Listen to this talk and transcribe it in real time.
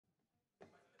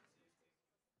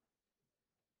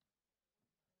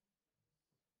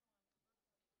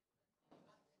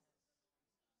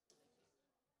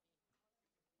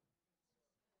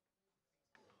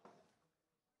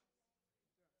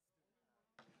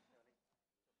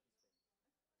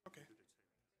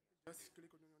Just click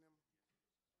on your name.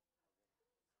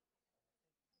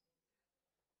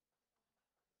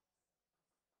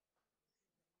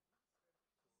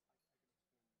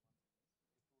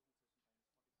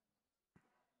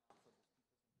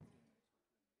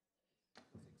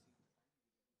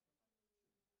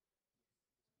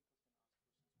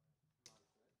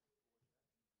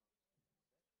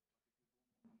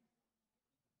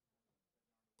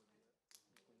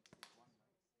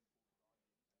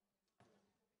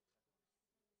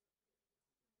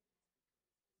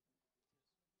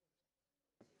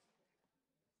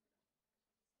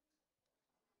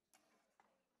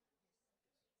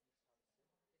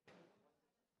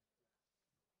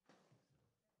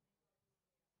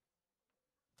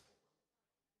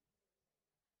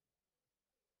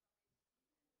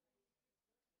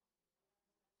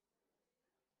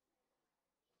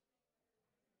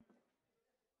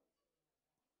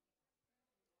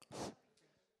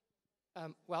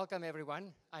 Welcome,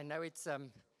 everyone. I know it's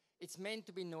meant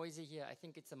to be noisy here. I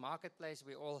think it's a marketplace.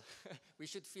 We all we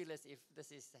should feel as if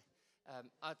this is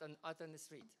out on the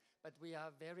street. But we are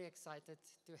very excited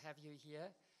to have you here.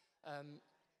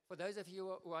 For those of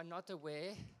you who are not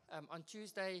aware, on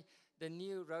Tuesday the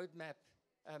new roadmap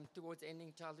towards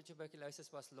ending childhood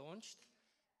tuberculosis was launched,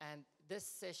 and this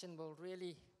session will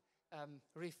really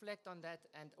reflect on that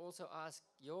and also ask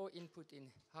your input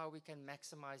in how we can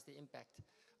maximize the impact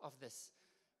of this.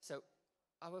 So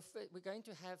we're going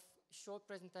to have short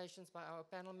presentations by our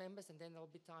panel members, and then there'll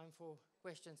be time for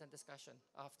questions and discussion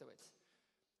afterwards.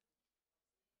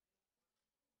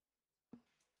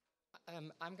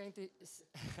 I'm going to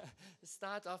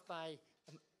start off by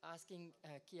asking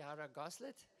Kiara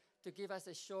Goslet to give us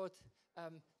a short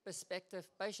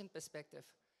patient perspective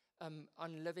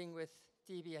on living with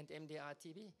TB and MDR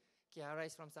TB. Kiara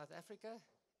is from South Africa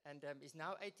and is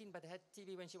now 18, but had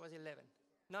TB when she was 11.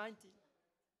 19.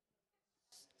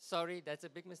 Sorry, that's a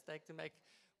big mistake to make.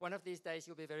 One of these days,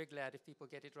 you'll be very glad if people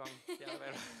get it wrong.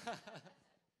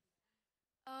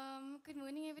 Good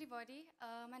morning, everybody.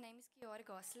 My name is Kiara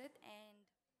Goslet, and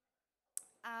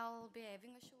I'll be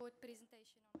having a short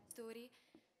presentation on my story.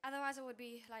 Otherwise, I would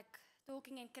be like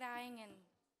talking and crying and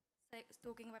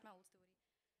talking about my whole story.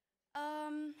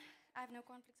 I have no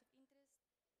conflicts of interest.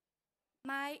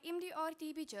 My MDR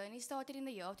TB journey started in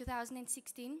the year of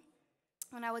 2016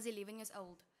 when I was 11 years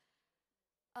old.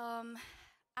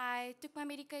 I took my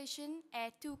medication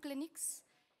at 2 clinics,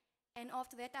 and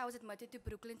after that I was admitted to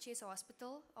Brooklyn Chase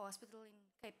Hospital, a hospital in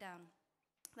Cape Town.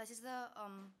 This is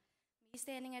me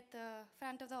standing at the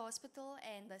front of the hospital,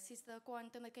 and this is the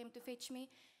quantum that came to fetch me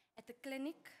at the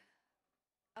clinic.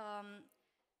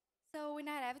 So when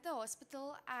I arrived at the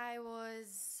hospital, I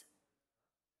was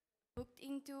booked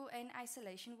into an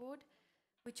isolation ward,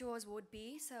 which was Ward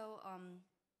B. So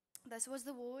this was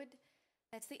the ward.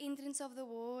 That's the entrance of the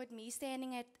ward, me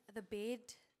standing at the bed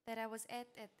that I was at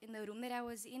in the room that I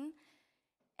was in.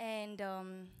 And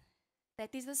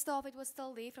that is the staff. It was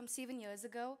still there from 7 years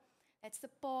ago. That's the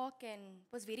park, and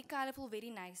it was very colorful, very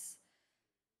nice.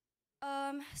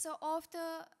 So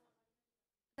after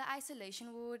the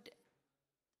isolation ward,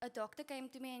 a doctor came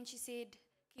to me and she said,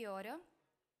 Kiara,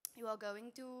 you are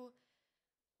going to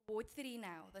Ward 3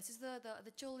 now. This is the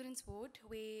children's ward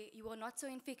where you are not so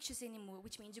infectious anymore,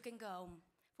 which means you can go home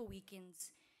for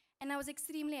weekends. And I was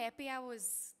extremely happy. I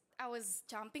was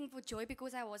jumping for joy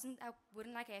because I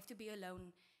wouldn't like have to be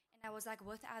alone. And I was like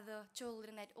with other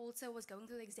children that also was going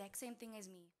through the exact same thing as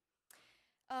me.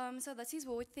 So this is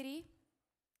Ward 3.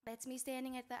 That's me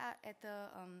standing at the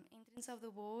entrance of the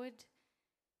ward.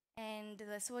 And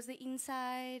this was the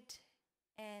inside,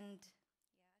 and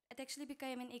it actually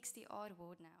became an XDR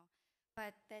ward now,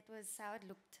 but that was how it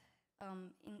looked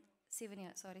 7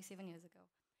 years ago.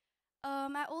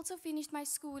 I also finished my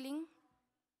schooling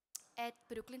at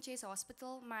Brooklyn Chase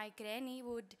Hospital. My granny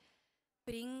would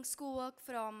bring schoolwork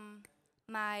from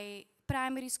my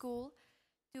primary school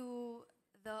to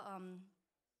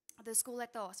the school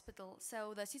at the hospital.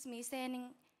 So this is me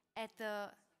standing at the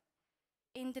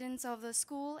entrance of the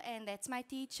school, and that's my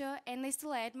teacher. And they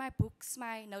still had my books,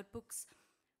 my notebooks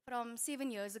from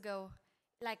 7 years ago,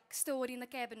 like stored in the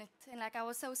cabinet, and like I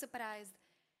was so surprised.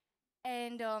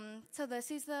 And so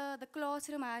this is the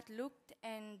classroom I had looked,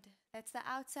 and that's the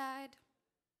outside.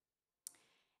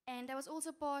 And I was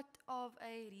also part of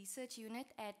a research unit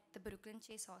at the Brooklyn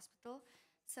Chase Hospital.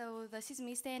 So this is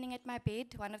me standing at my bed,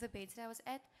 one of the beds that I was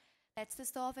at. That's the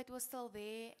staff that was still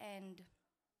there, and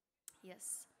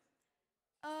yes.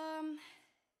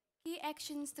 Key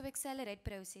actions to accelerate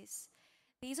process.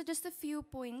 These are just a few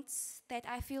points that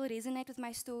I feel resonate with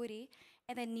my story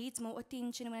and that needs more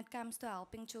attention when it comes to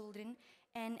helping children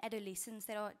and adolescents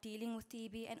that are dealing with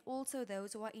TB, and also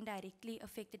those who are indirectly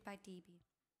affected by TB.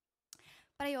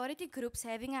 Priority groups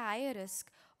having a higher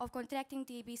risk of contracting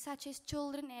TB, such as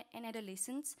children and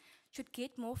adolescents, should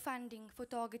get more funding for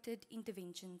targeted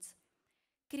interventions.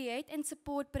 Create and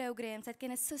support programs that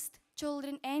can assist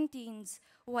children and teens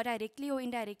who are directly or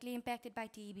indirectly impacted by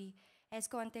TB as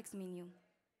context menu.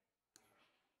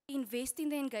 Invest in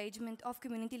the engagement of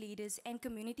community leaders and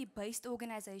community-based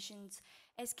organizations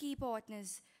as key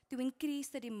partners to increase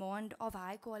the demand of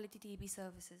high-quality TB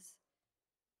services.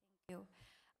 Thank you.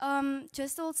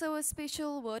 Just also a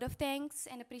special word of thanks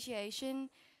and appreciation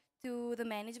to the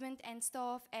management and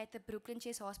staff at the Brooklyn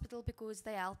Chase Hospital, because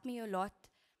they helped me a lot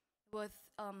with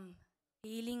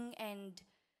healing and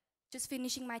just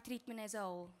finishing my treatment as a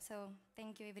whole. So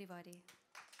thank you, everybody.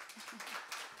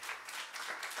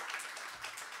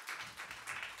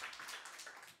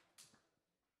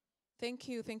 Thank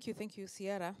you,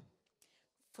 Sierra.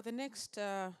 For the next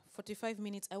 45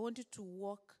 minutes, I want you to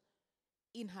walk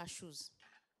in her shoes.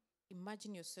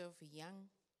 Imagine yourself young,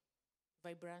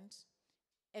 vibrant,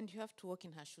 and you have to walk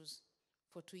in her shoes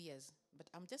for 2 years. But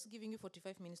I'm just giving you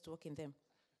 45 minutes to walk in them.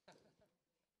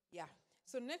 Yeah.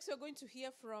 So next we're going to hear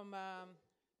from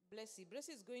Blessy.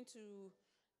 Blessy is going to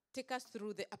take us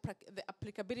through the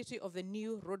applicability of the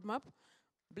new roadmap.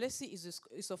 Blessy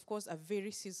is of course, a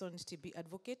very seasoned TB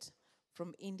advocate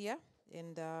from India,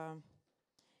 and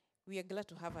we are glad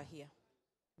to have her here.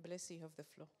 Blessy, you have the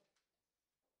floor.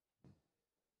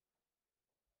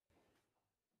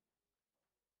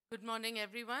 Good morning,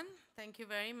 everyone. Thank you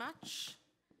very much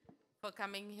for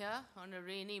coming here on a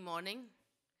rainy morning.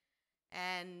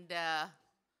 And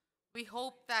we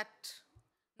hope that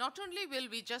not only will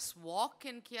we just walk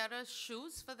in Kiara's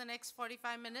shoes for the next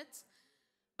 45 minutes,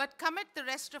 but commit the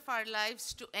rest of our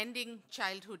lives to ending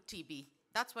childhood TB.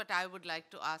 That's what I would like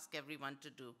to ask everyone to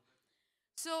do.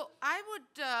 So I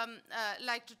would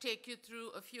like to take you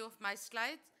through a few of my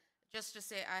slides, just to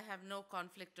say I have no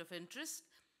conflict of interest.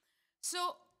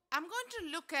 So I'm going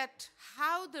to look at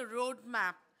how the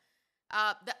roadmap,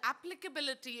 the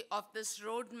applicability of this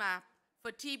roadmap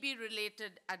for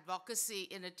TB-related advocacy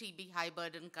in a TB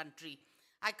high-burden country.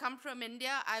 I come from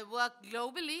India. I work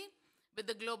globally with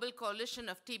the Global Coalition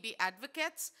of TB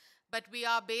Advocates, but we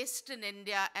are based in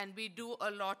India, and we do a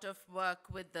lot of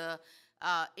work with the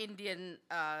Indian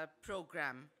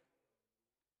program.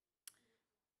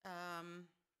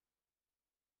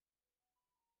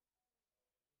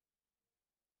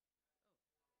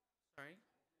 Sorry.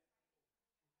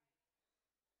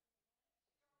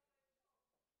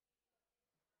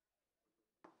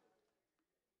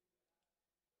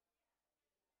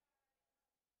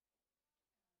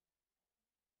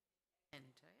 Enter,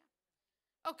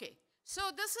 yeah. Okay, so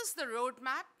this is the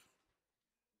roadmap.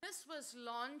 This was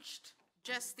launched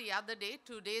just the other day,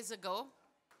 2 days ago.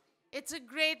 It's a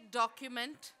great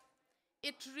document.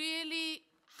 It really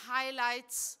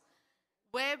highlights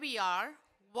where we are,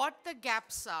 what the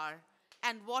gaps are,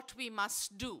 and what we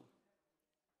must do.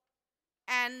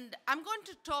 And I'm going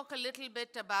to talk a little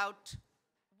bit about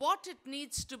what it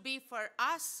needs to be for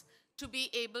us to be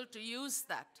able to use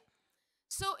that.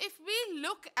 So if we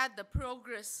look at the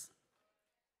progress,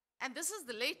 and this is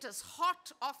the latest,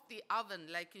 hot off the oven,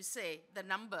 like you say, the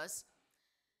numbers,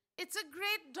 it's a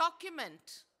great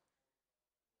document,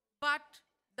 but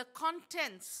the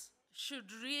contents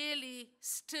should really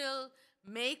still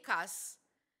make us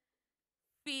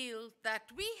feel that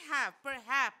we have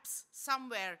perhaps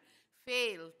somewhere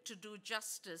failed to do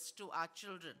justice to our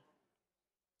children,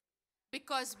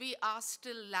 because we are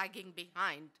still lagging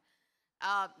behind.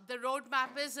 The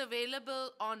roadmap is available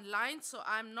online, so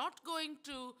I'm not going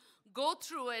to go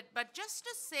through it, but just to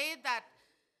say that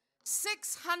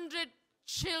 600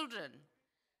 children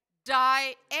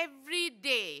die every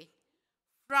day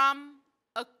from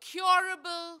a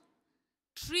curable,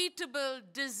 treatable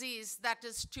disease that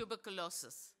is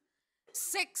tuberculosis.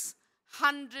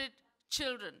 600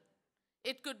 children.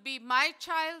 It could be my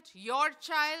child, your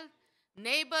child,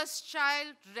 neighbor's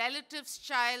child, relative's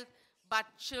child, but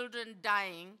children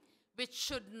dying, which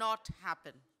should not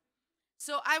happen.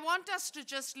 So I want us to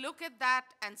just look at that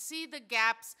and see the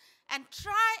gaps and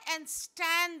try and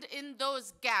stand in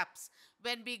those gaps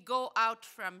when we go out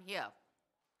from here.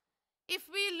 If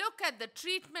we look at the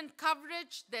treatment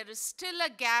coverage, there is still a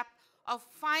gap of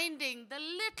finding the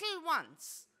little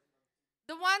ones,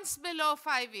 the ones below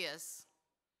 5 years.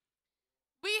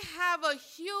 We have a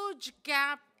huge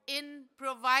gap in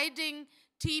providing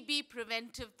TB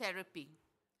preventive therapy,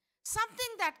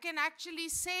 something that can actually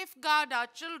safeguard our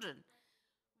children.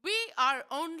 We are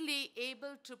only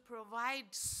able to provide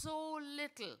so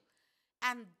little,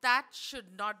 and that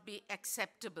should not be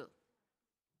acceptable.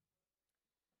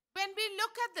 When we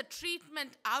look at the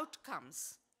treatment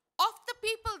outcomes of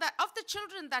the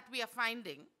children that we are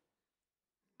finding,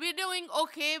 we're doing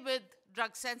okay with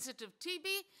drug-sensitive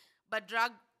TB, but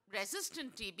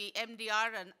drug-resistant TB,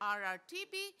 MDR and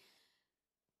RRTB,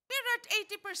 we're at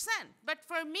 80%. But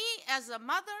for me as a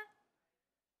mother,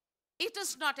 it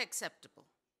is not acceptable.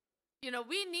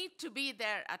 We need to be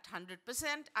there at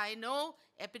 100%. I know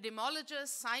epidemiologists,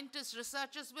 scientists,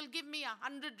 researchers will give me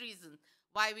 100 reasons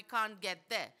why we can't get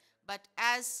there. But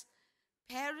as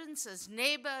parents, as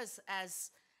neighbors,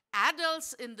 as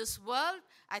adults in this world,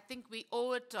 I think we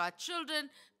owe it to our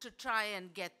children to try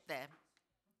and get there.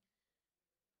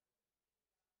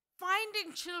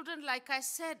 Finding children, like I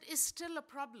said, is still a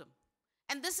problem.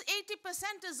 And this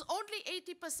 80% is only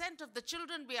 80% of the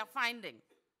children we are finding.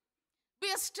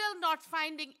 We are still not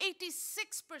finding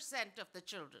 86% of the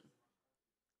children.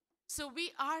 So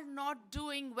we are not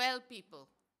doing well, people.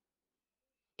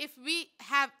 If we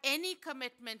have any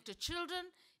commitment to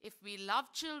children, if we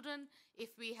love children,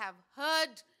 if we have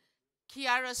heard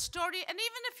Kiara's story, and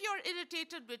even if you're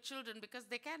irritated with children, because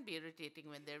they can be irritating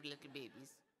when they're little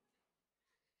babies,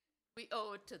 we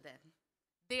owe it to them.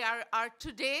 They are our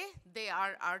today, they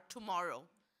are our tomorrow.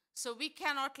 So we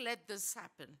cannot let this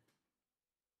happen.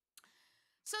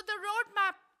 So the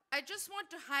roadmap, I just want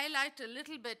to highlight a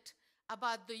little bit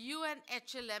about the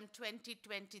UNHLM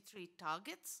 2023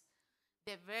 targets.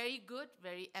 They're very good,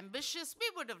 very ambitious. We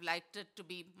would have liked it to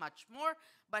be much more,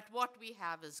 but what we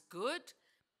have is good.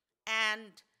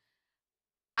 And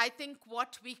I think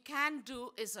what we can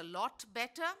do is a lot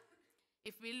better.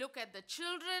 If we look at the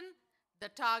children, the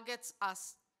targets are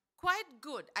quite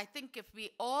good. I think if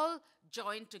we all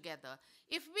join together.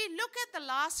 If we look at the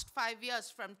last 5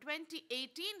 years from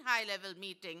 2018 high-level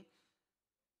meeting,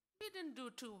 we didn't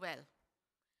do too well.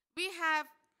 We have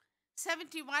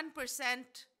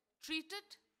 71%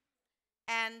 treated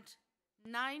and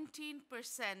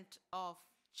 19% of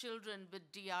children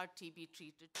with DRTB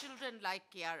treated, children like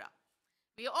Kiara.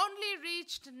 We only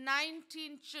reached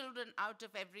 19 children out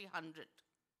of every 100.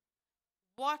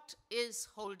 What is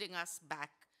holding us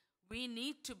back? We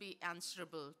need to be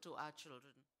answerable to our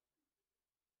children.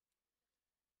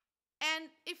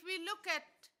 And if we look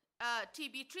at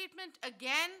TB treatment,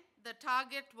 again, the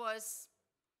target was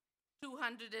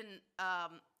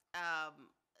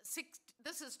 206.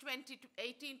 This is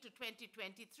 2018 to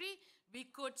 2023. We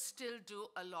could still do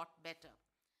a lot better.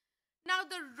 Now,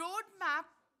 the roadmap,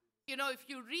 if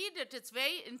you read it, it's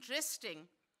very interesting.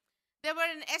 There were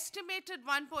an estimated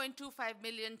 1.25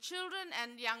 million children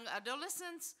and young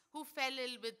adolescents who fell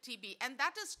ill with TB, and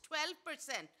that is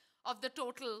 12% of the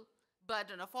total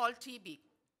burden of all TB.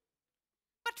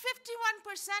 But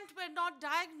 51% were not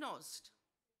diagnosed.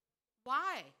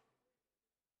 Why?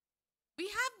 We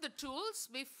have the tools,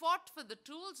 we fought for the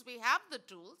tools, we have the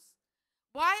tools.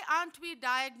 Why aren't we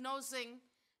diagnosing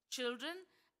children,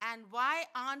 and why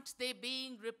aren't they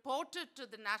being reported to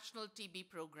the national TB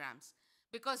programs?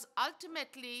 Because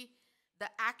ultimately, the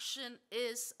action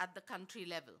is at the country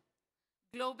level.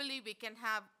 Globally, we can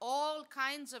have all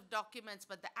kinds of documents,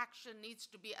 but the action needs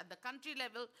to be at the country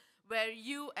level where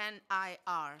you and I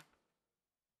are.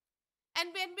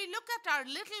 And when we look at our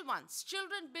little ones,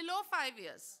 children below 5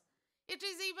 years, it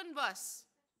is even worse.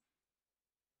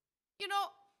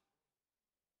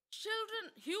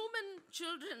 Human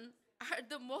children are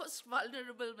the most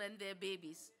vulnerable when they're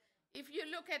babies. If you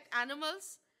look at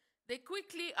animals, they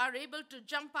quickly are able to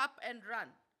jump up and run.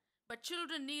 But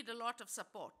children need a lot of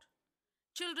support.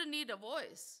 Children need a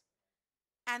voice.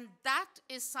 And that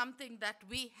is something that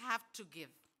we have to give.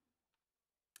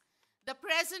 The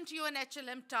present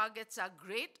UNHLM targets are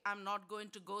great. I'm not going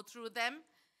to go through them.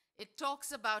 It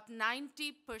talks about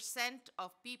 90%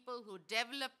 of people who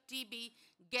develop TB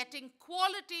getting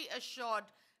quality assured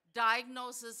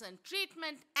diagnosis and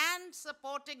treatment and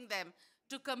supporting them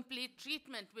to complete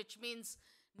treatment, which means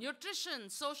nutrition,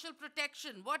 social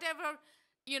protection, whatever,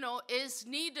 is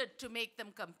needed to make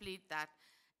them complete that.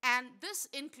 And this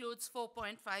includes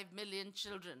 4.5 million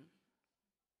children.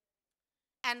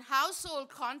 And household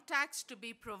contacts to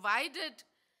be provided,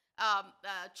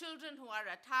 children who are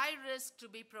at high risk to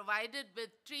be provided with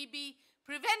TB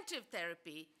preventive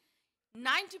therapy,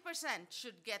 90%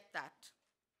 should get that.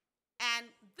 And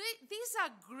these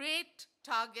are great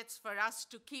targets for us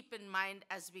to keep in mind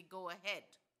as we go ahead.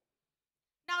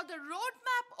 Now, the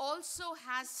roadmap also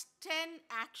has 10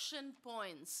 action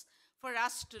points for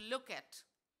us to look at.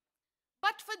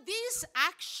 But for these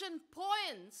action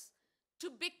points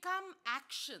to become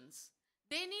actions,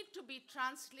 they need to be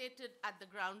translated at the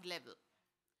ground level.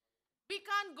 We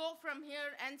can't go from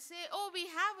here and say, oh, we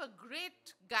have a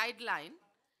great guideline,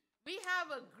 we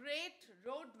have a great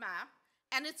roadmap,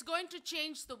 and it's going to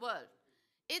change the world.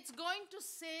 It's going to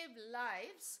save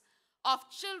lives of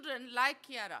children like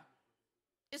Kiara.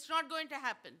 It's not going to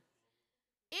happen.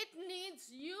 It needs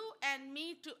you and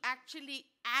me to actually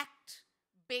act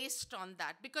based on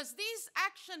that, because these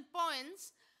action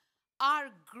points are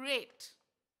great.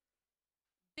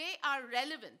 They are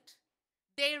relevant.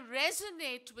 They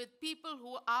resonate with people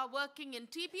who are working in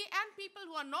TB and people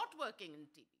who are not working in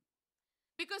TB.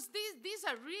 Because these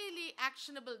are really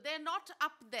actionable. They're not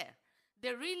up there.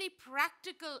 They're really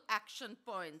practical action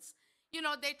points. You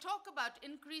know, they talk about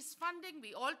increased funding.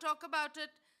 We all talk about it.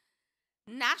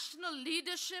 National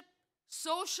leadership,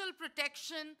 social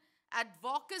protection,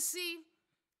 advocacy,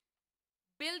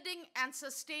 building and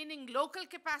sustaining local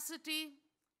capacity,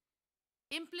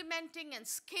 implementing and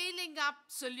scaling up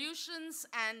solutions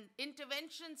and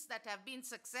interventions that have been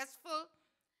successful,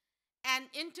 and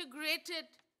integrated,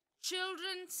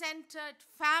 children-centered,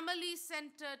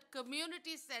 family-centered,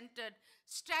 community-centered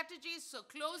strategies, so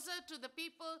closer to the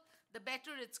people, the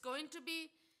better it's going to be,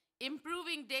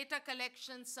 improving data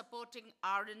collection, supporting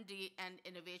R&D and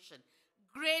innovation.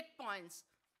 Great points.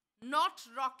 Not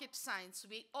rocket science.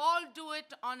 We all do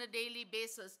it on a daily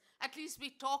basis. At least we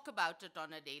talk about it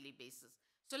on a daily basis.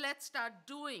 So let's start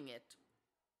doing it.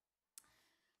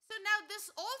 So now this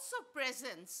also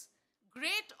presents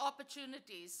great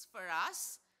opportunities for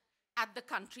us at the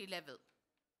country level.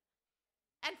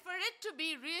 And for it to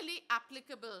be really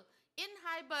applicable in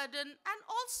high burden and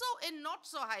also in not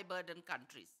so high burden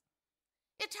countries,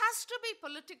 it has to be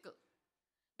political,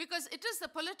 because it is the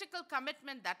political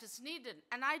commitment that is needed.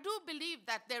 And I do believe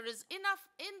that there is enough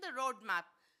in the roadmap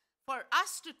for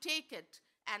us to take it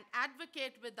and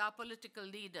advocate with our political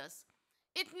leaders.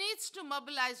 It needs to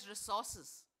mobilize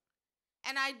resources.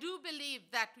 And I do believe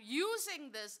that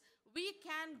using this, we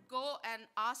can go and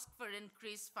ask for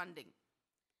increased funding.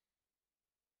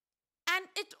 And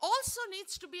it also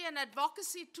needs to be an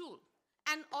advocacy tool.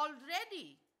 And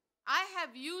already I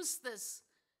have used this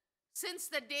since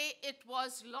the day it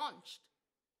was launched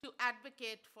to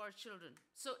advocate for children.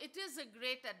 So it is a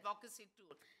great advocacy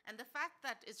tool. And the fact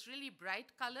that it's really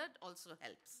bright colored also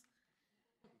helps.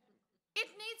 It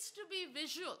needs to be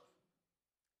visual.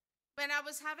 When I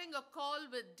was having a call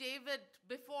with David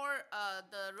before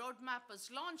the roadmap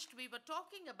was launched, we were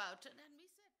talking about it, and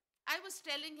I was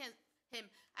telling him,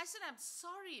 I said, I'm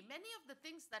sorry, many of the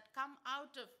things that come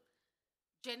out of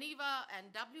Geneva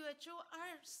and WHO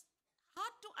are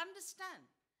hard to understand.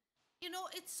 You know,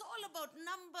 it's all about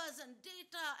numbers and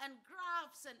data and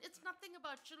graphs, and it's nothing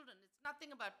about children, it's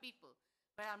nothing about people.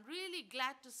 But I'm really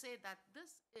glad to say that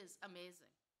this is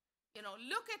amazing. You know,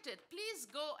 look at it. Please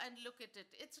go and look at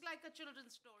it. It's like a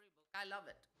children's storybook. I love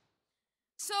it.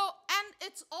 So, and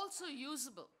it's also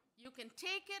usable. You can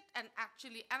take it and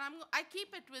actually, and I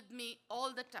keep it with me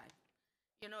all the time.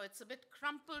 You know, it's a bit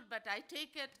crumpled, but I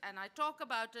take it and I talk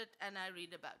about it and I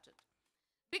read about it.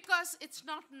 Because it's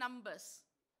not numbers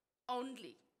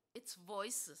only. It's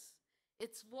voices.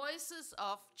 It's voices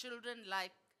of children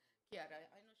like Kiara.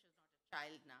 I know she's not a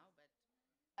child now, but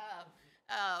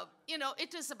you know,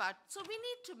 it is about, so we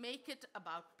need to make it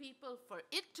about people for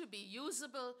it to be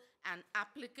usable and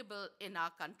applicable in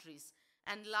our countries.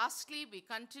 And lastly, we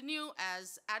continue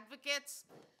as advocates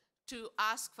to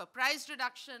ask for price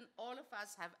reduction. All of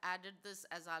us have added this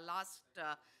as our last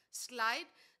slide.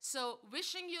 So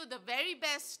wishing you the very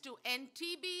best to end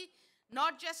TB,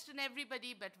 not just in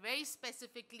everybody, but very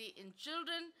specifically in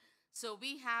children. So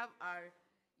we have our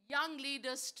young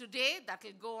leaders today that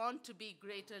will go on to be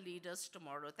greater leaders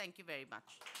tomorrow. Thank you very much.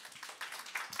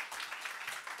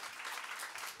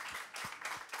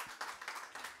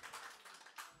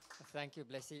 Thank you,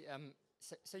 Blessy.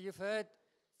 So you've heard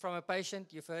from a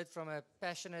patient, you've heard from a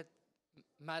passionate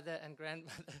mother and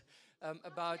grandmother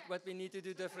about what we need to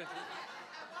do differently.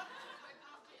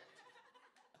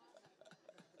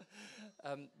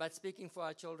 But speaking for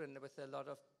our children with a lot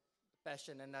of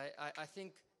passion, and I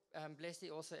think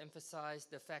Blessy also emphasized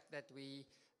the fact that we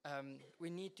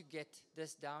need to get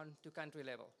this down to country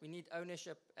level. We need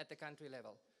ownership at the country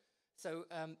level. So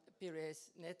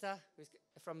Pires Neta, who's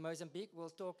from Mozambique, will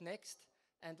talk next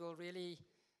and will really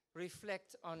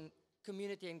reflect on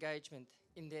community engagement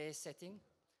in their setting.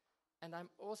 And I'm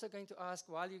also going to ask,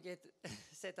 while you get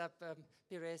set up,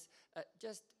 Pires,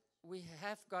 we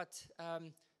have got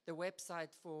the website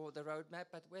for the roadmap,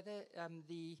 but whether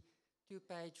the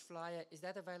two-page flyer, is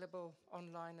that available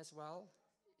online as well?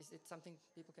 Is it something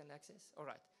people can access? All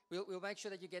right. We'll make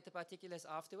sure that you get the particulars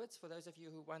afterwards for those of you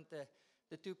who want the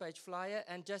the two-page flyer.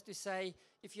 And just to say,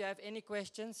 if you have any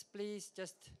questions, please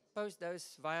just post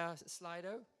those via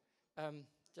Slido.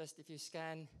 Just if you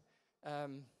scan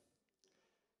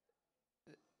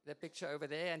the picture over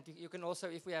there, and you can also,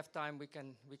 if we have time, we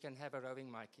can have a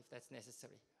roving mic if that's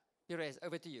necessary. Pires,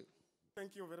 over to you.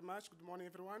 Thank you very much. Good morning,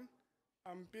 everyone.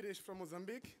 I'm Pires from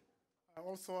Mozambique.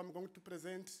 Also, I'm going to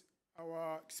present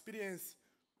our experience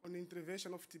on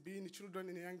intervention of TB in children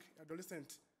and young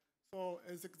adolescents. So,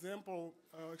 as example,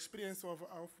 experience of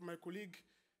my colleague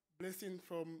Blessing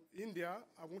from India,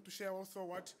 I want to share also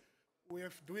what we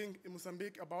are doing in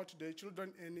Mozambique about the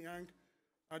children and young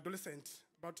adolescents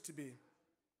about TB.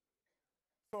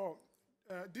 So,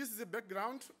 this is the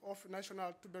background of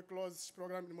National Tuberculosis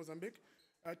Program in Mozambique,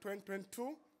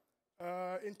 2022.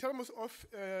 In terms of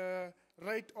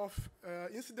rate of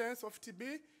incidence of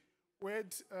TB, we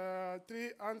had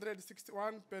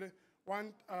 361 per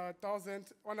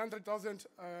 100,000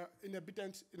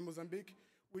 inhabitants in Mozambique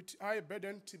with high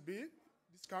burden TB,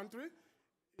 this country,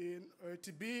 in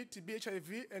TB,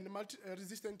 HIV, and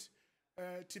multi-resistant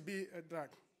TB drug.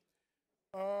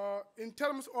 In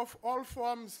terms of all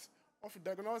forms of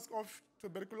diagnosis of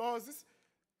tuberculosis,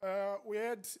 we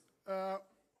had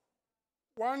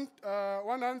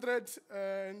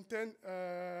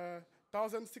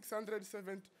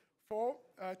 110,674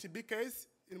 TB cases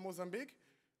in Mozambique,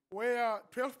 where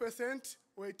 12%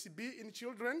 were TB in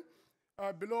children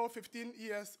below 15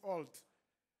 years old.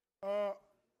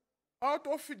 Out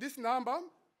of this number,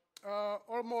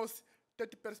 almost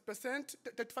 30%,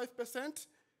 35%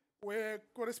 were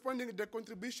corresponding to the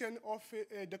contribution of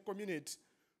the community.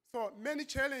 So many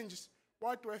challenges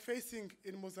what we're facing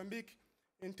in Mozambique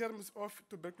in terms of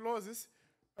tuberculosis.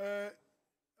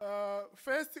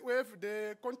 First, we have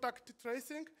the contact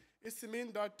tracing. It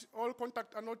means that all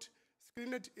contacts are not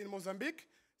screened in Mozambique.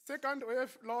 Second, we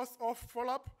have loss of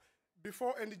follow-up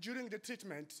before and during the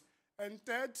treatment. And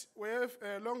third, we have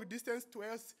long distance to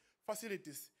health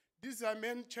facilities. These are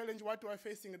main challenge what we are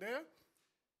facing there.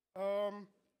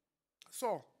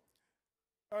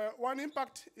 One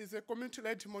impact is a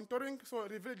community-led monitoring, so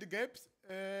reveal the gaps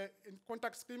in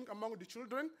contact screening among the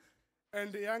children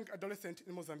and the young adolescents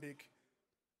in Mozambique.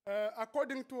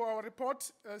 According to our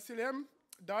report, CLM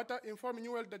data inform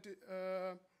you well that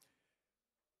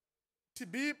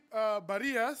TB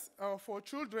barriers for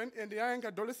children and young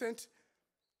adolescents.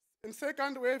 In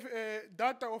second wave,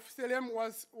 data of CLM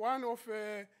was one of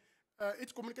it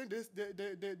communicated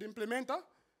the implementer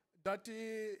that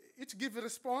it gives a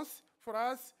response for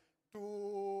us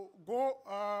to go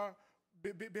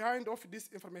behind of this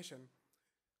information.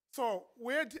 So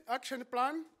we had action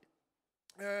plan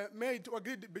made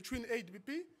agreed between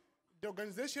ADBP, the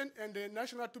organization, and the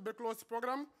National Tuberculosis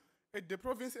Program at the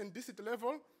province and district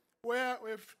level, where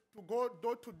we have to go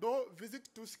door-to-door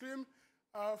visit to screen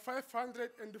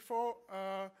 504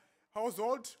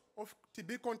 households of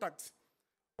TB contacts.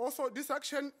 Also, this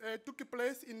action took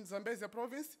place in Zambezia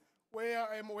province, where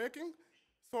I am working.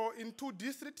 So in two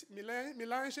districts,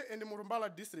 Milanje and Murumbala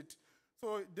district.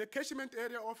 So the catchment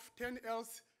area of 10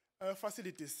 health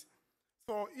facilities.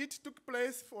 So it took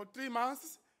place for 3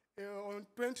 months on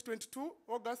 2022,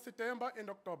 August, September, and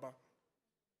October.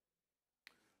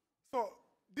 So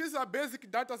these are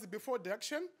basic data before the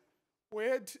action. We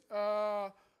had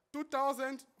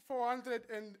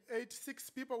 2,486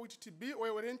 people with TB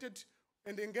were oriented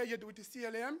and engaged with the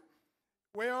CLM,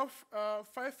 whereof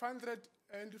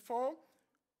 504,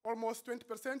 almost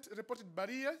 20%, reported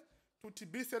barrier to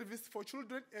TB service for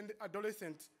children and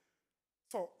adolescents.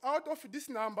 So out of this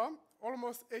number,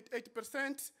 almost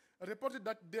 88% reported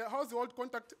that their household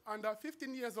contact under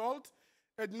 15 years old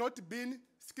had not been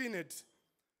screened.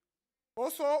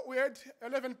 Also, we had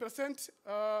 11%,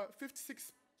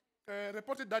 56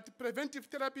 reported that preventive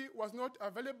therapy was not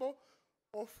available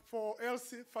for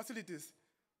health facilities.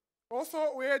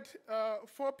 Also, we had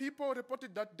 4 people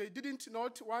reported that they didn't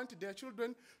not want their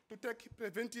children to take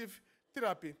preventive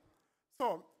therapy.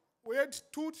 So we had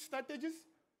 2 strategies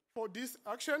for this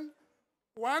action.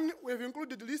 One, we have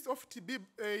included the list of TB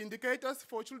indicators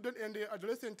for children and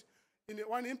adolescents in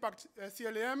one impact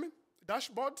CLM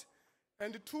dashboard.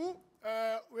 And 2,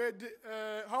 we had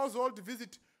household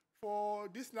visit for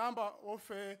this number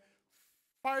of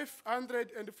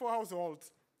 504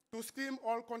 households to screen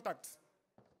all contacts.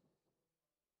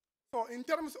 So in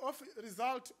terms of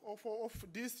result of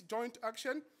this joint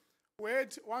action, we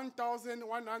had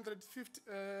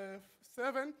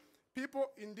 1,157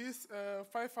 people in this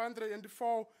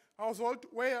 504 household,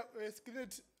 where we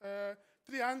screened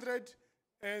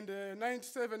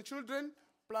 397 children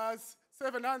plus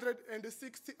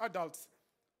 760 adults.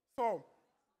 So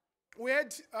We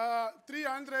had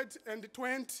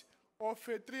 320 of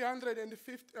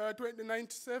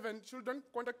 397 children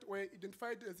contact were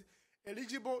identified as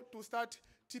eligible to start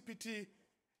TPT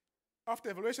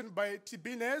after evaluation by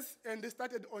TB nurse, and they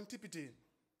started on TPT.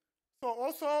 So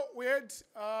also we had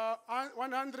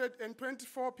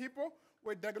 124 people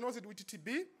were diagnosed with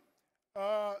TB,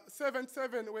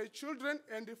 77 were children,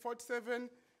 and 47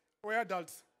 were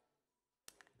adults.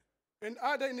 And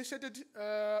other initiated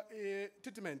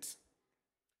treatment.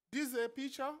 This is a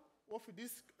picture of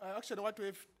this action, what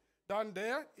we've done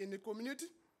there in the community.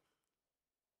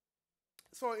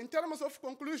 So in terms of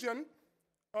conclusion,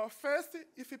 first,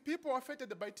 if people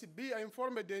affected by TB are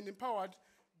informed and empowered,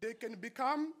 they can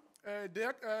become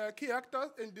key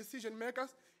actors and decision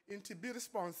makers in TB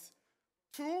response.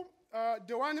 Two,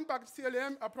 the One Impact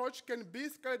CLM approach can be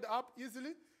scaled up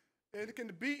easily and it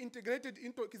can be integrated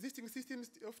into existing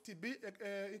systems of TB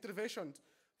interventions.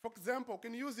 For example,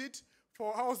 can use it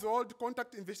for household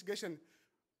contact investigation.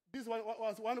 This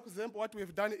was one example what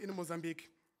we've done in Mozambique.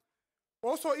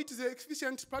 Also, it is an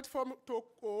efficient platform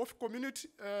of community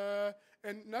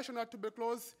and national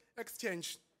tuberculosis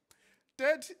exchange.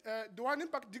 Third, the One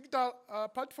Impact digital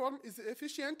platform is an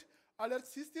efficient alert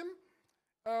system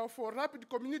for rapid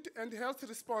community and health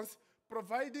response,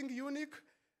 providing unique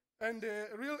and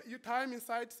real-time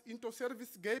insights into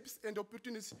service gaps and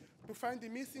opportunities to find the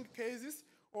missing cases,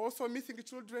 also missing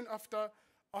children after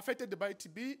affected by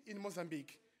TB in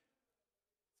Mozambique.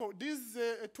 So these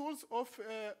tools of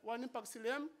One Impact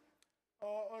CLM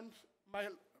on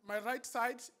my right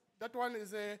side, that one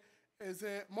is a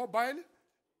mobile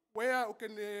where you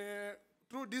can,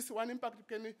 through this One Impact,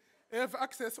 you can have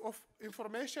access of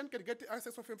information, can get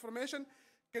access of information,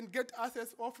 can get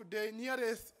access of the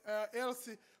nearest health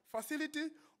facility.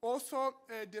 Also,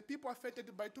 the people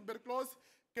affected by tuberculosis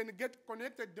can get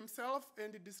connected themselves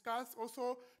and discuss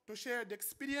also to share the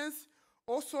experience.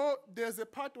 Also, there's a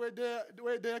part where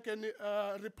they can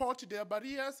report their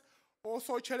barriers,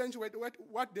 also challenge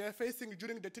what they're facing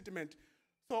during the treatment.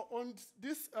 So on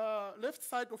this left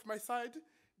side of my side,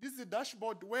 this is a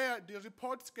dashboard where the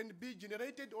reports can be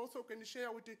generated, also can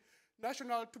share with the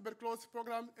National Tuberculosis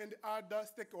Program and other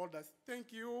stakeholders.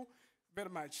 Thank you very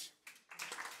much.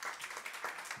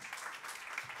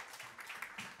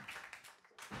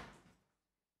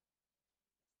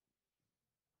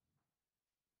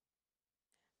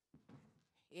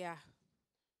 Yeah.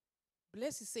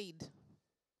 Blessy said,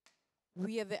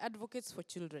 we are the advocates for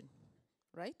children,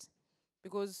 right?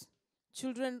 Because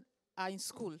children are in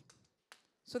school,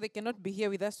 so they cannot be here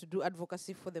with us to do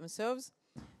advocacy for themselves.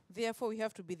 Therefore, we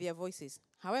have to be their voices.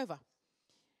 However,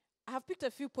 I have picked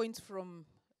a few points from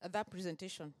that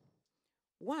presentation.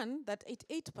 One, that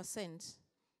 88%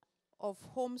 of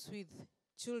homes with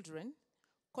children,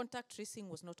 contact tracing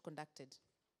was not conducted.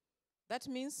 That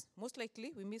means, most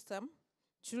likely, we missed some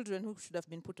children who should have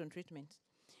been put on treatment.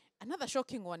 Another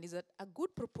shocking one is that a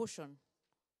good proportion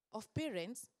of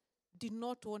parents did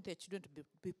not want their children to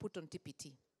be put on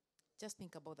TPT. Just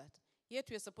think about that. Yet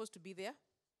we are supposed to be their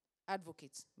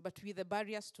advocates, but with the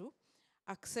barriers to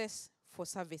access for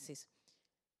services.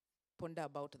 Ponder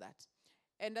about that.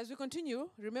 And as we continue,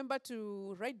 remember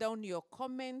to write down your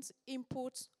comments,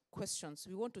 inputs, questions.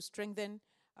 We want to strengthen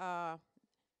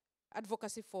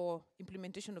advocacy for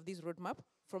implementation of this roadmap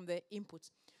from the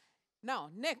inputs. Now,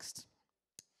 next,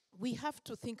 we have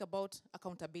to think about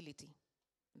accountability.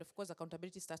 And of course,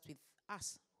 accountability starts with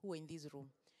us who are in this room.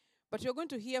 But you're going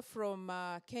to hear from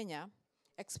Kenya,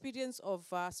 experience of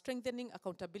strengthening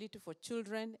accountability for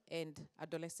children and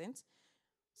adolescents.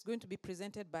 It's going to be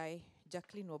presented by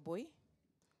Jacqueline Waboi.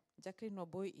 Jacqueline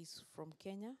Waboi is from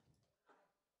Kenya.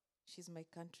 She's my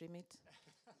countrymate.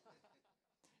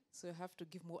 So I have to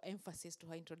give more emphasis to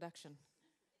her introduction.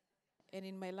 And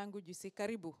in my language, you say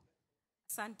karibu.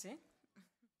 Asante.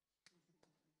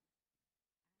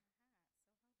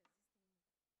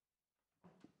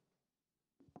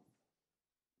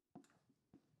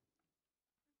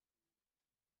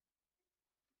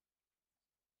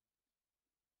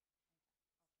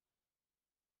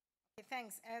 Okay,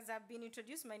 thanks. As I've been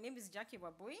introduced, my name is Jackie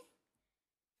Wabui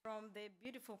from the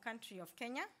beautiful country of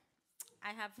Kenya.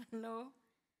 I have no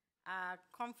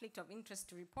conflict of interest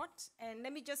to report. And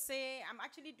let me just say, I'm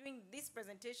actually doing this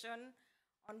presentation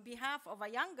on behalf of a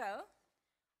young girl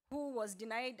who was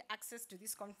denied access to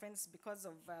this conference because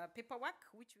of paperwork,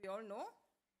 which we all know.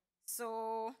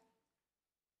 So,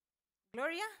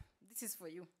 Gloria, this is for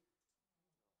you.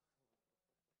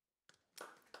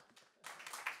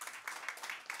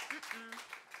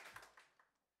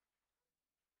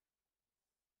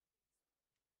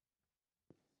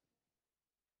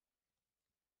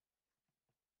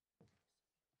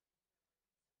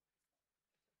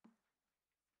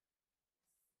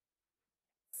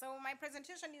 So my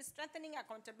presentation is strengthening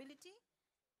accountability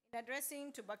in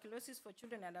addressing tuberculosis for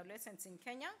children and adolescents in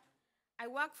Kenya. I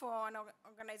work for an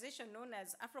organization known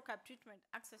as AfroCab Treatment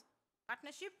Access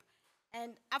Partnership,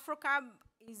 and AfroCab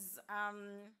is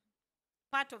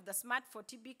part of the Smart for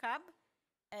TB Cab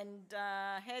and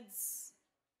heads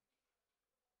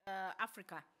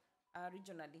Africa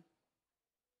regionally.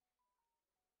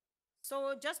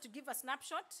 So just to give a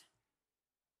snapshot,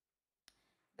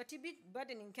 the TB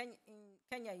burden in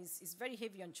Kenya is very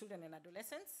heavy on children and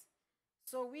adolescents.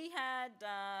 So we had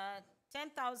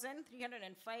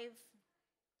 10,305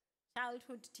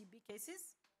 childhood TB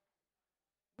cases,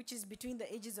 which is between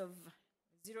the ages of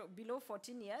below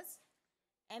 14 years.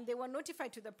 And they were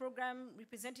notified to the program,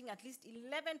 representing at least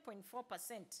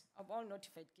 11.4% of all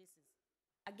notified cases,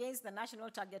 against the national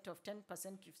target of 10%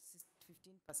 to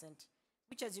 15%,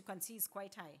 which, as you can see, is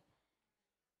quite high.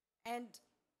 And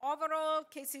overall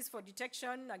cases for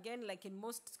detection, again, like in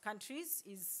most countries,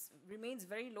 remains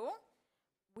very low,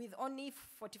 with only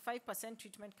 45%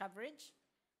 treatment coverage,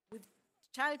 with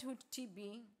childhood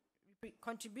TB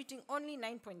contributing only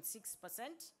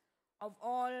 9.6% of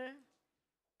all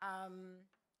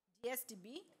DSTB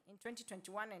in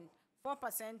 2021 and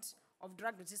 4% of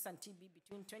drug-resistant TB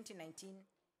between 2019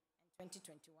 and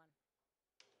 2021.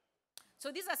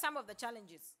 So these are some of the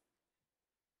challenges.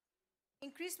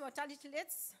 Increased mortality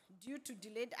rates due to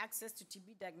delayed access to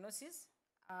TB diagnosis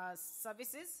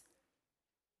services.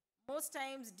 Most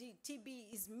times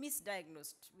TB is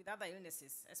misdiagnosed with other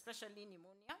illnesses, especially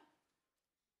pneumonia.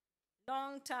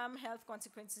 Long-term health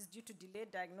consequences due to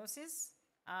delayed diagnosis,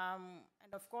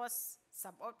 and of course,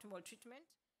 suboptimal treatment,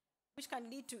 which can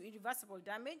lead to irreversible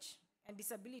damage and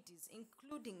disabilities,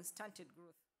 including stunted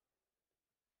growth.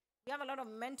 We have a lot of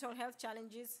mental health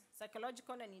challenges,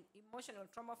 psychological and emotional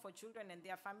trauma for children and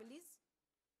their families.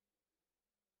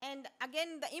 And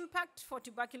again, the impact for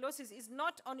tuberculosis is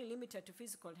not only limited to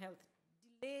physical health.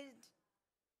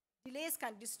 Delays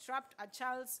can disrupt a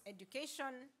child's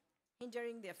education,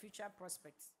 hindering their future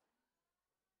prospects.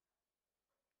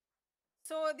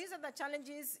 So these are the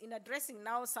challenges in addressing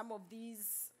now some of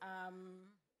these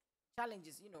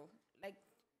challenges, like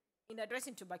in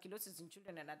addressing tuberculosis in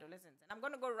children and adolescents. And I'm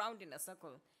going to go around in a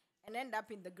circle and end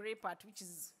up in the gray part, which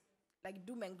is like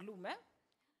doom and gloom.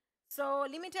 So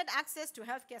limited access to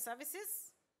healthcare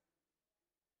services.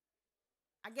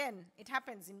 Again, it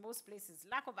happens in most places.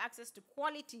 Lack of access to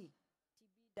quality TB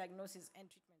diagnosis and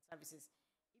treatment services.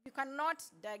 If you cannot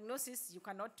diagnose it, you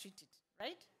cannot treat it,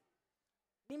 right?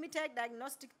 Limited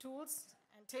diagnostic tools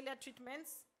and tailored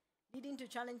treatments, leading to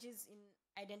challenges in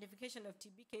identification of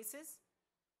TB cases.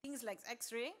 Things like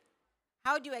X-ray.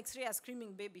 How do you X-ray a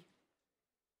screaming baby?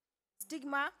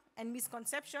 Stigma and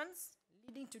misconceptions,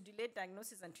 leading to delayed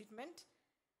diagnosis and treatment.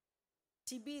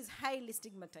 TB is highly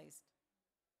stigmatized.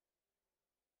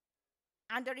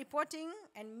 Underreporting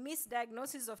and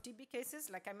misdiagnosis of TB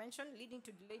cases, like I mentioned, leading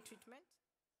to delayed treatment.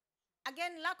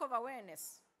 Again, lack of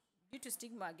awareness due to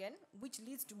stigma again, which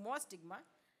leads to more stigma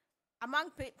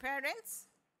among parents,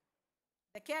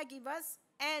 the caregivers,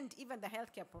 and even the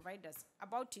healthcare providers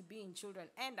about TB in children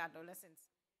and adolescents.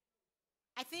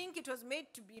 I think it was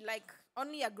made to be like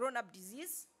only a grown-up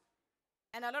disease,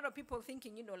 and a lot of people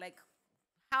thinking, like,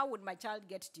 how would my child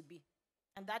get TB?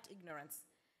 And that ignorance.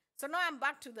 So now I'm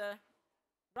back to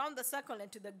round the circle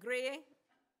and to the gray,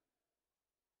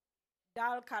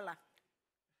 dull color.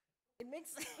 It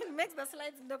makes the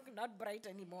slides look not bright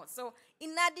anymore. So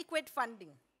inadequate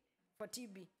funding for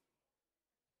TB,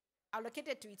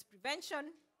 allocated to its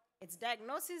prevention, its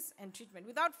diagnosis, and treatment.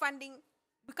 Without funding,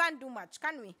 we can't do much,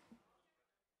 can we?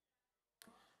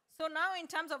 So now in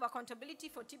terms of accountability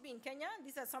for TB in Kenya,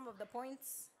 these are some of the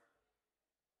points.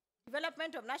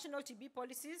 Development of national TB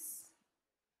policies,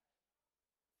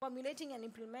 formulating and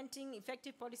implementing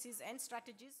effective policies and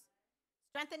strategies,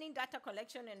 strengthening data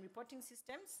collection and reporting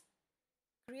systems,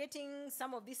 creating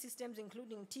some of these systems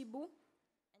including TIBU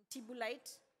and TIBU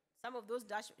Lite, some of those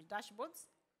dashboards.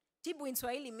 TIBU in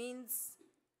Swahili means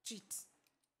treat.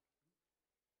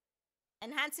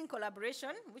 Enhancing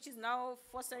collaboration, which is now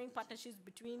fostering partnerships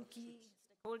between key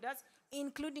stakeholders,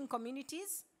 including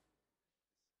communities.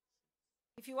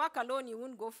 If you work alone, you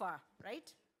won't go far,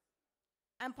 right?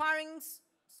 Empowering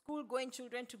school-going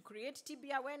children to create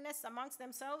TB awareness amongst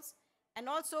themselves, and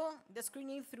also the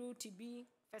screening through TB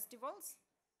festivals.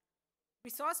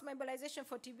 Resource mobilization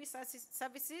for TB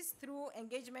services through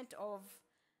engagement of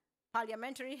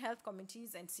parliamentary health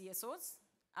committees and CSOs.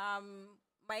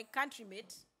 My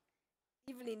countrymate,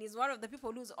 Evelyn, is one of the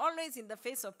people who's always in the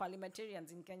face of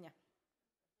parliamentarians in Kenya.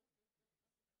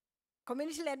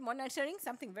 Community-led monitoring,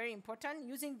 something very important,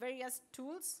 using various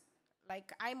tools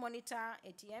like iMonitor,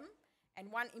 ATM,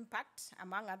 and One Impact,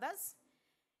 among others.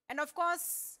 And of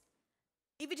course,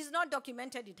 if it is not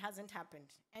documented, it hasn't happened.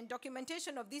 And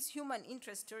documentation of these human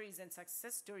interest stories and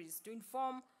success stories to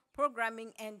inform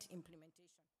programming and implementation.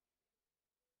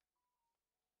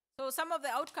 So some of the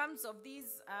outcomes of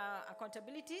these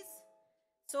accountabilities.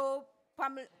 So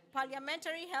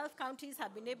parliamentary health counties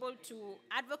have been able to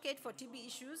advocate for TB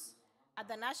issues at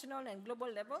the national and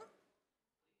global level,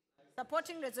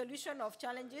 supporting resolution of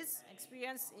challenges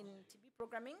experienced in TB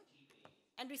programming,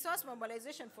 and resource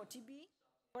mobilization for TB,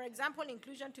 for example,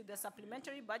 inclusion to the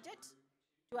supplementary budget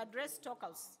to address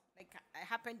stockouts, like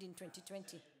happened in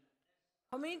 2020.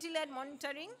 Community-led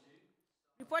monitoring,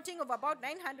 reporting of about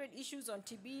 900 issues on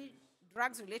TB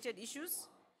drugs-related issues,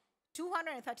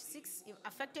 236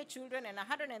 affected children and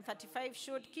 135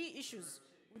 showed key issues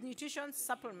with nutrition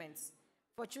supplements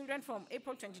for children from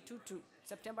April 22 to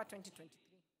September 2023.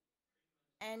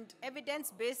 And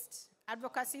evidence-based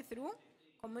advocacy through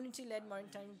community-led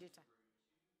monitoring data.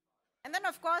 And then,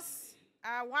 of course,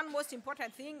 one most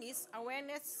important thing is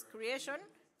awareness creation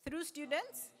through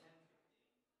students,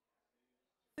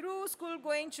 through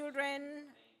school-going children.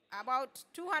 About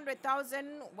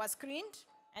 200,000 were screened,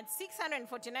 and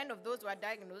 649 of those were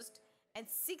diagnosed, and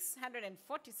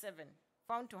 647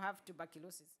 found to have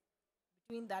tuberculosis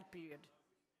between that period.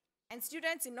 And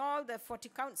students in all the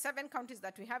 47 counties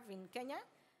that we have in Kenya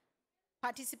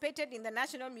participated in the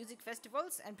national music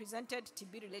festivals and presented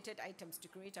TB-related items to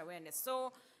create awareness.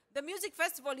 So the music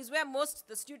festival is where most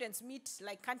the students meet,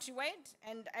 like countrywide.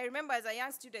 And I remember as a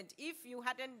young student, if you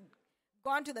hadn't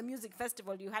gone to the music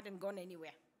festival, you hadn't gone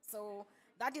anywhere. So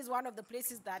that is one of the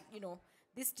places that, you know,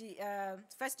 these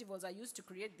festivals are used to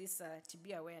create this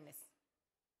TB awareness.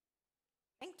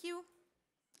 Thank you.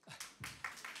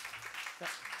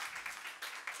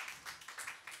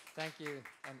 Thank you,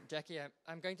 Jackie.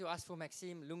 I'm going to ask for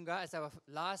Maxime Lunga as our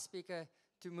last speaker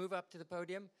to move up to the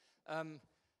podium.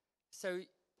 So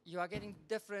you are getting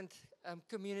different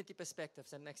community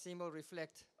perspectives, and Maxime will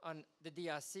reflect on the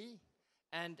DRC.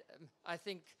 And I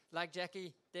think, like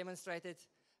Jackie demonstrated,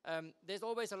 there's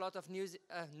always a lot of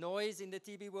noise in the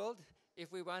TB world.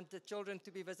 If we want the children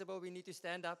to be visible, we need to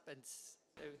stand up and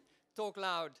talk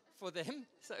loud for them.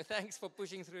 So thanks for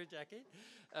pushing through, Jackie.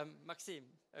 Maxime,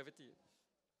 over to you.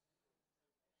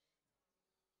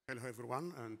 Hello,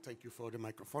 everyone, and thank you for the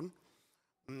microphone.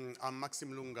 I'm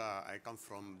Maxime Lunga. I come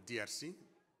from DRC,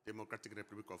 Democratic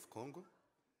Republic of Congo.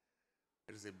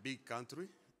 It is a big country,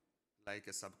 like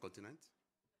a subcontinent.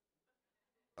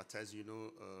 But as you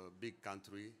know, a big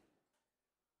country,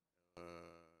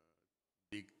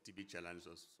 big TB challenges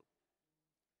also.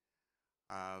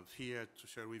 I'm here to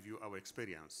share with you our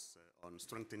experience on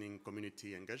strengthening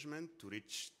community engagement to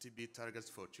reach TB targets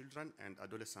for children and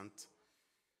adolescents.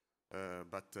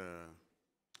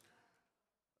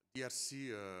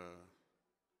 DRC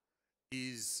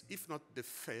is, if not the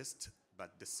first,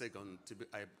 but the second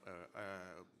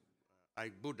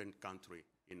eye-burdened country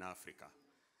in Africa.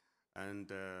 And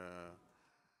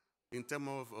in terms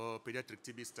of pediatric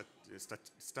TB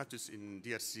status in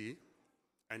DRC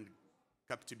and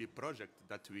CAP TB project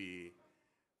that we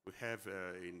have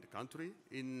in the country,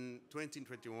 in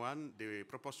 2021, the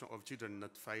proportion of children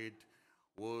notified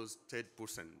was 10%.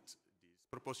 This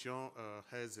proportion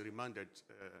has remained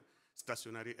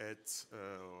stationary at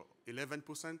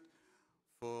 11%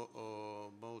 for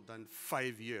more than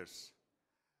 5 years.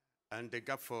 And the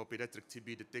gap for pediatric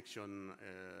TB detection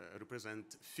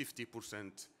represents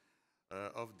 50%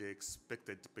 of the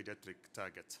expected pediatric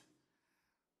target.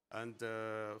 And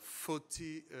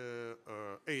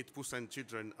 48%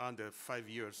 children under 5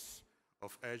 years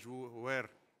of age who were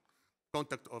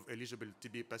contact of eligible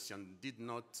TB patients did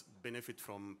not benefit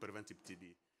from preventive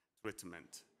TB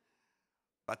treatment.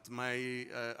 But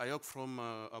I work from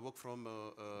a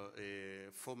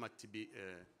former TB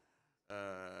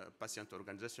patient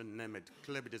organization named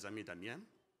Club des Amis d'Amiens,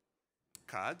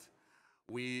 CAD.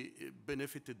 We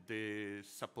benefited the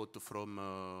support from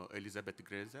Elizabeth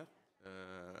Grazer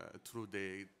through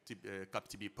the CAP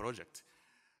TB project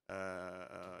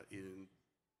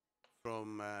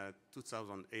from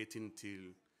 2018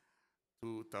 till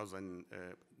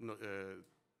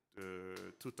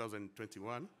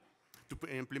 2021 to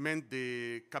implement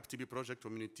the CAP TB project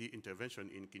community intervention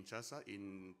in Kinshasa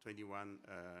in 21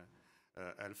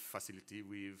 health facility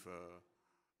with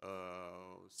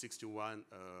 61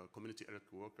 community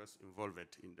health workers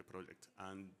involved in the project.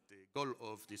 And the goal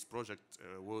of this project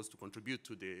was to contribute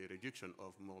to the reduction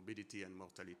of morbidity and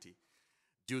mortality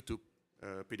due to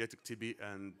pediatric TB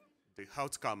and the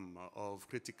outcome of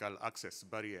critical access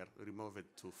barrier removed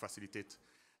to facilitate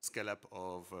scale-up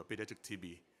of pediatric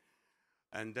TB.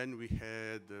 And then we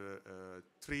had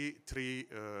three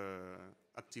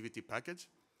activity package.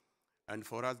 And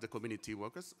for us, the community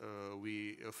workers,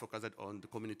 we focused on the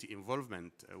community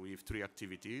involvement with 3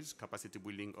 activities: capacity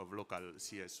building of local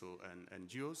CSO and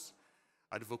NGOs,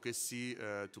 advocacy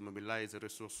to mobilize the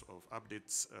resource of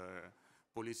updates,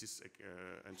 policies,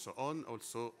 and so on,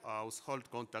 also household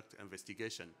contact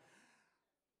investigation.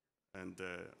 And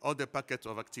other packets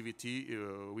of activity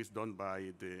was done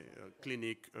by the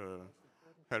clinic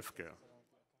healthcare.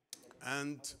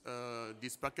 And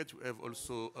this package, we have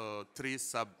also 3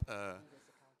 sub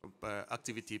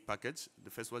activity package.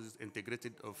 The first one is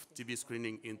integrated of TB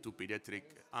screening into pediatric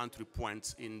entry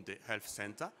points in the health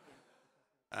center.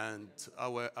 And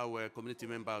our community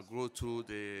member go through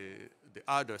the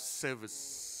other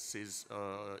services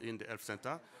in the health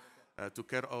center to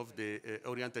care of the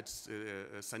oriented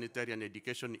sanitary and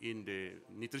education in the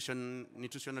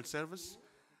nutritional service.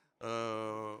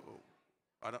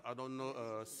 I don't know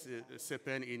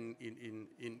CPN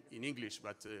in English,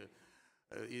 but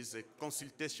is a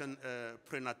consultation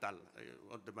prenatal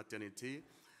on the maternity,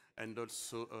 and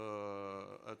also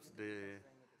at the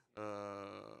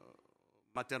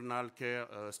maternal care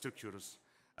structures.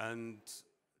 And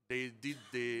they did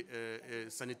the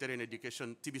sanitary and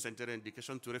education, TB sanitary and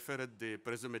education, to refer the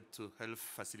presumed to health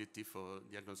facility for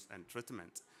diagnosis and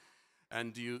treatment.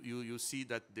 And you see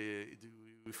that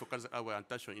we focus our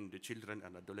attention in the children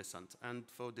and adolescents. And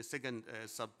for the second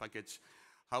sub-package,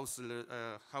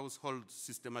 household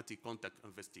systematic contact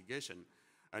investigation.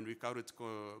 And we carried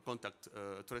contact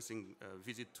tracing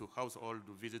visit to household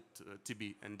visit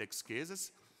TB index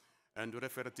cases. And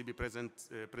refer TB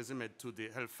presumed to the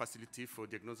health facility for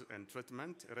diagnosis and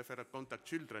treatment. Refer contact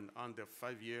children under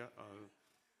 5 years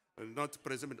not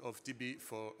presumed of TB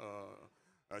for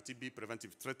TB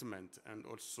preventive treatment, and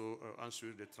also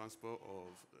ensure the transport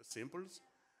of samples,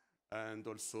 and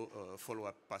also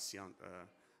follow-up patient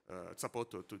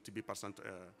support to TB patient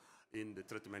in the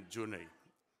treatment journey.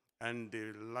 And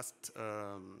the last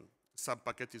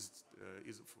sub-packet is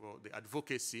for the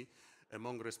advocacy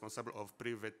among responsible of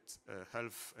private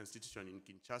health institution in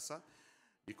Kinshasa,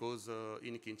 because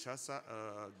in Kinshasa,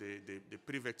 the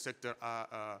private sector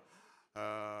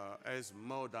has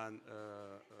more than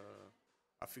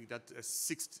I think that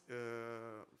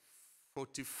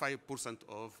 45%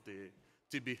 of the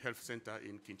TB health center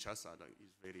in Kinshasa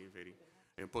is very, very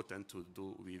important to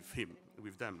do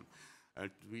with them.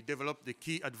 We developed the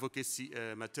key advocacy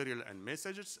material and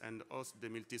messages, and also the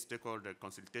multi-stakeholder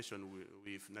consultation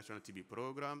with National TB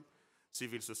Program,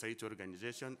 civil society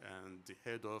organization, and the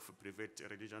head of private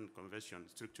religion convention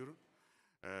structure,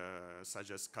 such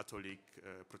as Catholic,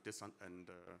 Protestant, and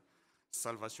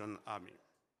Salvation Army.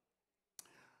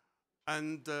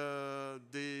 And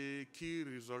the key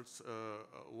results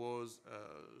was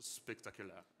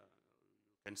spectacular.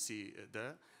 You can see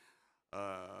there.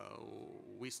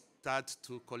 We start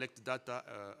to collect data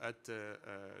at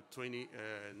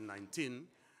 2019,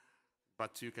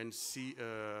 but you can see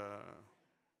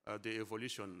the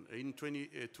evolution. In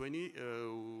 2020,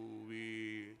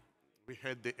 we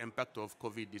had the impact of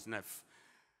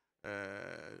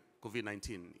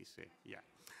COVID-19, you say, yeah.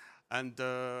 And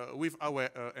with our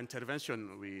intervention,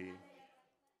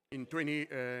 in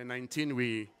 2019,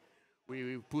 we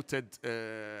put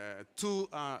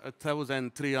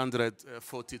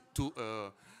 2,342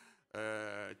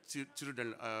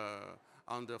 children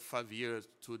under 5 years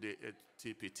to the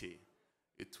TPT.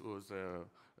 It was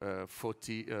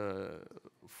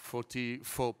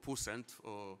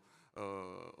 44%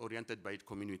 oriented by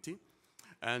community.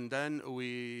 And then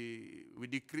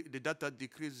the data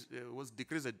was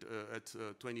decreased at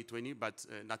 2020, but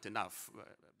not enough,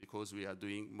 because we are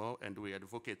doing more, and we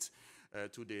advocate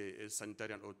to the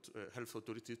sanitary and health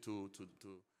authority to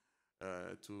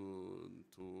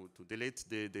delete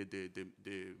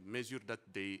the measure that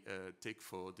they take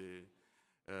for the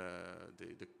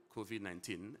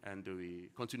COVID-19, and we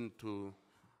continue to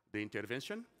the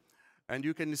intervention. And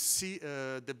you can see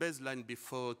the baseline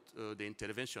before the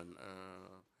intervention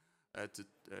at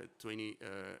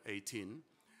 2018.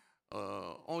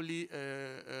 Only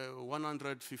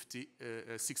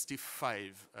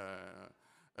 65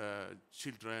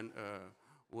 children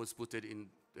was put in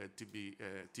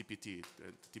TPT,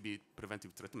 TB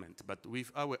preventive treatment. But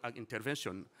with our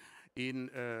intervention, in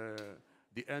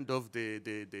the end of the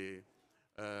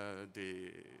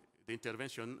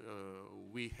intervention,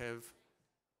 we have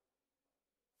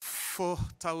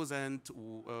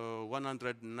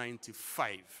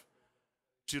 4,195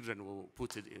 children who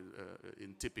put it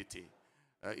in TPT.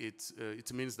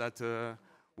 It means that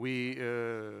we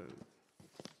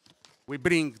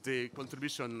bring the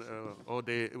contribution, or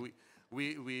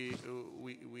we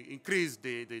increased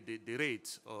the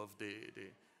rate of the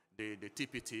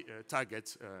TPT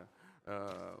target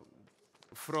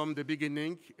from the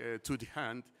beginning to the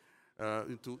end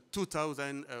into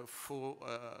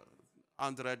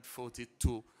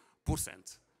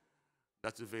 2,442%.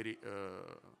 That's a very,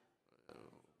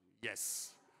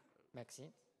 yes.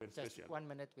 Maxine, Very just special. 1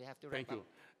 minute, we have to wrap Thank up. you.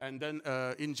 And then,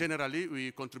 in generally,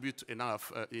 we contribute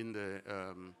enough in the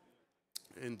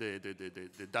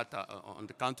data on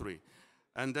the country.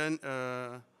 And then,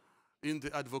 in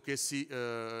the advocacy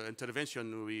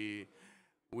intervention, we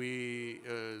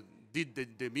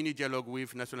did the mini dialogue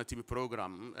with National TB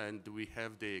Program, and we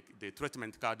have the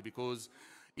treatment card, because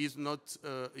it's not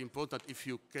important if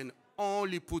you can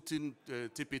only put in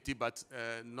TPT, but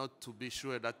not to be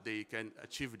sure that they can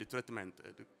achieve the treatment.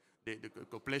 The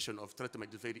completion of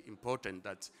treatment is very important,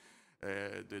 that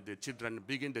the children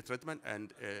begin the treatment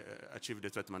and achieve the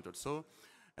treatment also.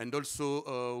 And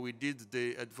also, we did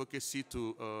the advocacy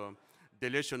to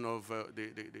deletion of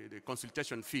the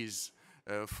consultation fees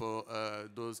for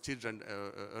those children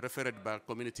referred by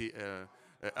community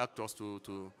actors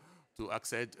to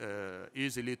access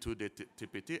easily to the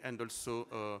TPT. And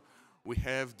also, we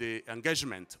have the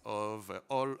engagement of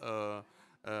all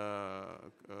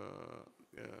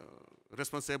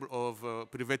responsible of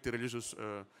private religious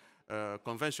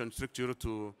convention structure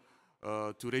to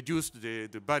reduce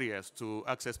the barriers to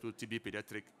access to TB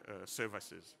pediatric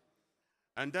services.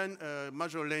 And then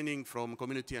major learning from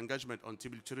community engagement on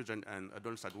TB children and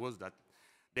adolescents was that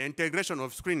the integration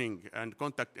of screening and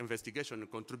contact investigation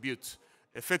contributes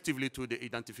effectively to the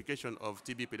identification of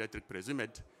TB pediatric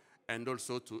presumed, and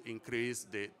also to increase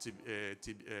the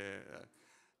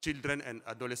children and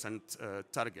adolescent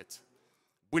target.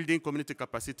 Building community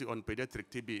capacity on pediatric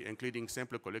TB, including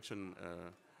sample collection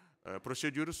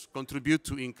procedures, contribute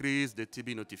to increase the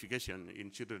TB notification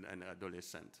in children and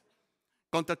adolescents.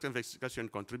 Contact investigation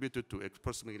contributed to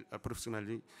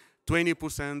approximately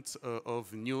 20%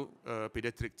 of new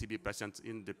pediatric TB patients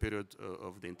in the period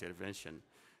of the intervention.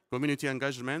 Community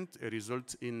engagement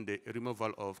results in the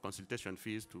removal of consultation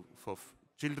fees for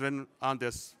children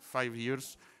under 5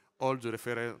 years old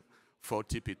referral for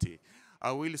TPT.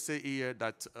 I will say here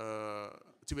that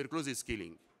tuberculosis is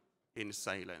killing in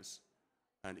silence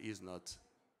and is not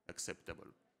acceptable.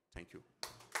 Thank you.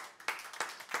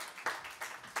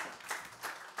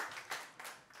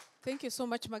 Thank you so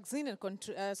much, Maxine, and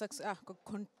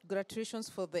congratulations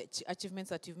for the achievements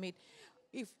that you've made.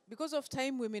 Because of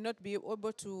time, we may not be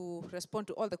able to respond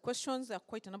to all the questions. There are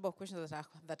quite a number of questions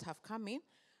that have come in.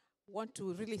 Want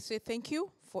to really say thank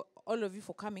you for all of you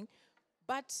for coming.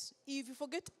 But if you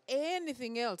forget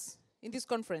anything else in this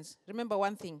conference, remember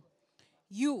one thing.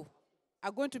 You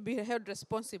are going to be held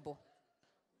responsible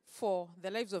for the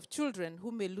lives of children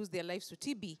who may lose their lives to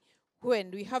TB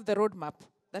when we have the roadmap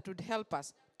that would help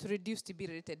us to reduce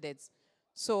TB-related deaths.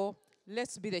 So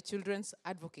let's be the children's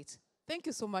advocates. Thank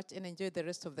you so much and enjoy the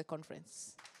rest of the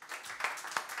conference.